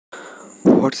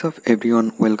What's up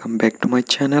everyone, welcome back to my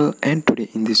channel, and today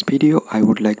in this video I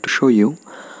would like to show you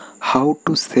how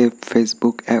to save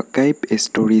Facebook archive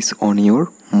stories on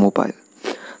your mobile.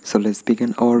 So let's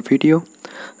begin our video.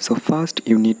 So first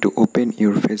you need to open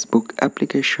your Facebook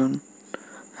application,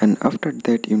 and after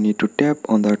that you need to tap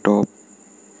on the top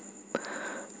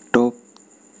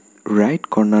right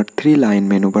corner 3-line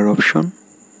menu bar option,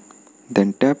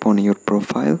 then tap on your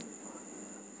profile,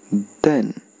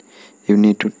 then you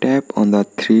need to tap on the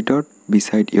 3 dot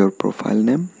beside your profile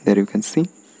name. There you can see.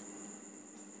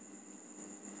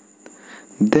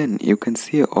 Then you can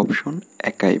see an option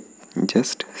archive.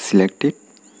 Just select it.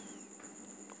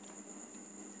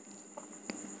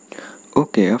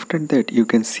 Okay, after that you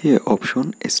can see an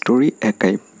option story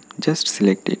archive. Just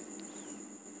select it.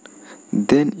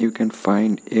 Then you can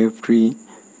find every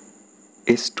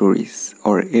stories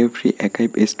or every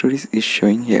archive stories is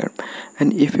showing here,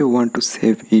 and if you want to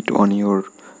save it on your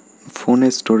phone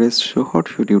storage, so what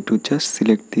should you do? Just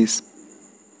select this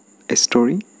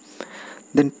story,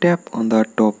 then tap on the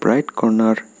top right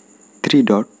corner 3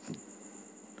 dot,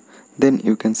 then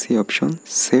you can see option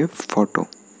save photo.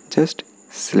 Just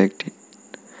select it.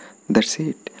 That's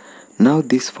it. Now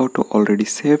this photo already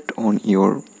saved on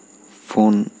your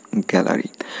phone gallery.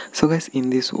 So guys, in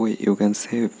this way you can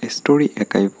save a story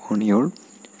archive on your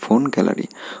phone gallery.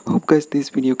 Hope guys this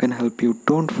video can help you.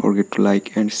 Don't forget to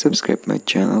like and subscribe my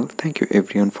channel. Thank you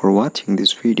everyone for watching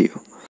this video.